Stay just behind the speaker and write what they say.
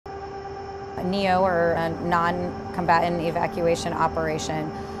NEO, or a non-combatant evacuation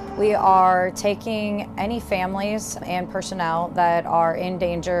operation. We are taking any families and personnel that are in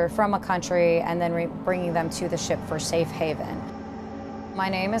danger from a country and then bringing them to the ship for safe haven. My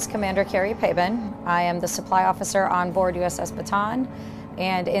name is Commander Carrie Pabin. I am the supply officer on board USS Bataan,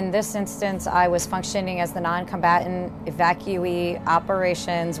 and in this instance I was functioning as the non-combatant evacuee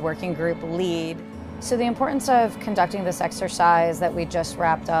operations working group lead. So the importance of conducting this exercise that we just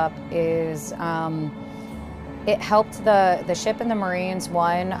wrapped up is it helped the ship and the Marines,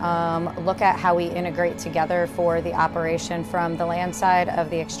 look at how we integrate together for the operation, from the land side of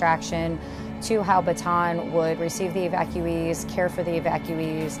the extraction to how Bataan would receive the evacuees, care for the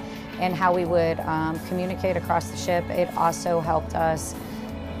evacuees, and how we would communicate across the ship. It also helped us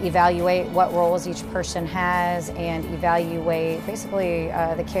evaluate what roles each person has and evaluate basically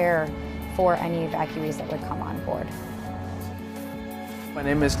the care for any evacuees that would come on board. My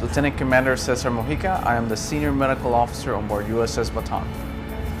name is Lieutenant Commander Cesar Mojica. I am the Senior Medical Officer on board USS Bataan.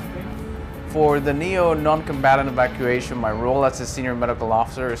 For the NEO non-combatant evacuation, my role as a Senior Medical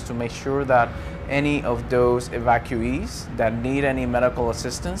Officer is to make sure that any of those evacuees that need any medical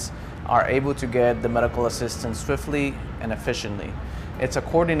assistance are able to get the medical assistance swiftly and efficiently. It's a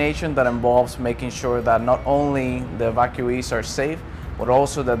coordination that involves making sure that not only the evacuees are safe, but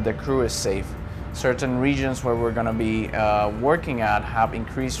also that the crew is safe. Certain regions where we're going to be working at have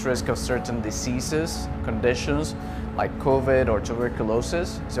increased risk of certain diseases, conditions like COVID or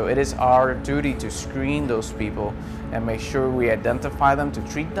tuberculosis. So it is our duty to screen those people and make sure we identify them, to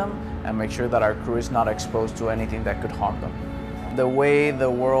treat them, and make sure that our crew is not exposed to anything that could harm them. The way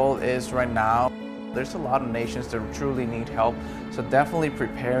the world is right now, there's a lot of nations that truly need help. So definitely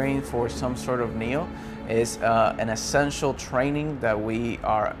preparing for some sort of NEO is an essential training that we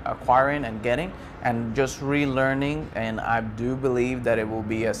are acquiring and getting, and just relearning, and I do believe that it will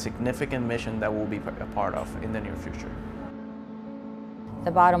be a significant mission that we'll be a part of in the near future.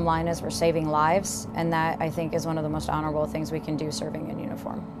 The bottom line is we're saving lives, and that I think is one of the most honorable things we can do serving in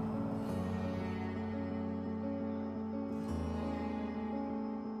uniform.